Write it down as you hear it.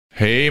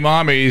Hey,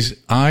 Mommies.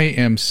 I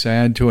am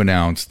sad to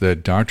announce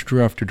that Dr.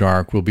 Drew After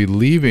Dark will be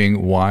leaving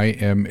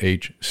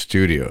YMH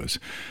Studios.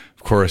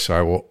 Of course,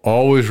 I will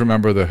always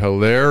remember the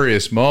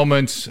hilarious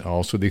moments,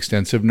 also the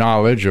extensive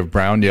knowledge of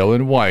brown, yellow,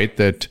 and white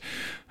that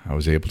I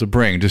was able to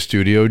bring to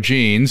Studio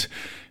Jeans.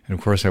 And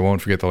of course, I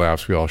won't forget the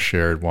laughs we all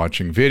shared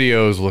watching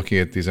videos, looking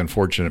at these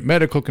unfortunate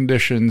medical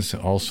conditions,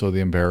 also the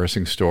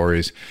embarrassing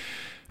stories.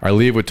 I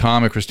leave with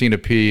Tom and Christina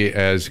P.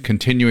 as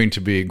continuing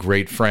to be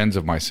great friends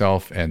of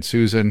myself and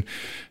Susan.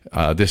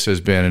 This has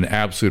been an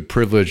absolute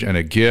privilege and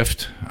a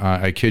gift.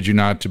 I kid you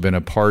not, to have been a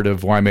part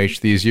of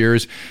YMH these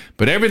years.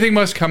 But everything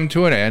must come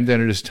to an end,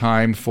 and it is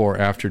time for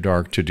After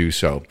Dark to do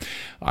so.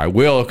 I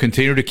will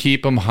continue to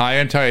keep them high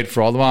and tight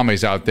for all the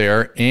mommies out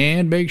there,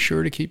 and make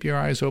sure to keep your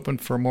eyes open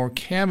for more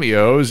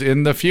cameos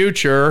in the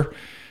future.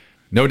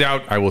 No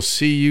doubt I will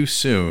see you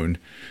soon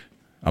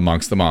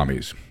amongst the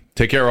mommies.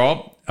 Take care,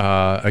 all.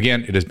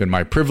 Again, it has been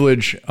my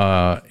privilege,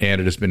 and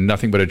it has been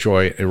nothing but a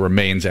joy. It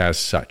remains as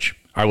such.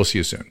 I will see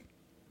you soon.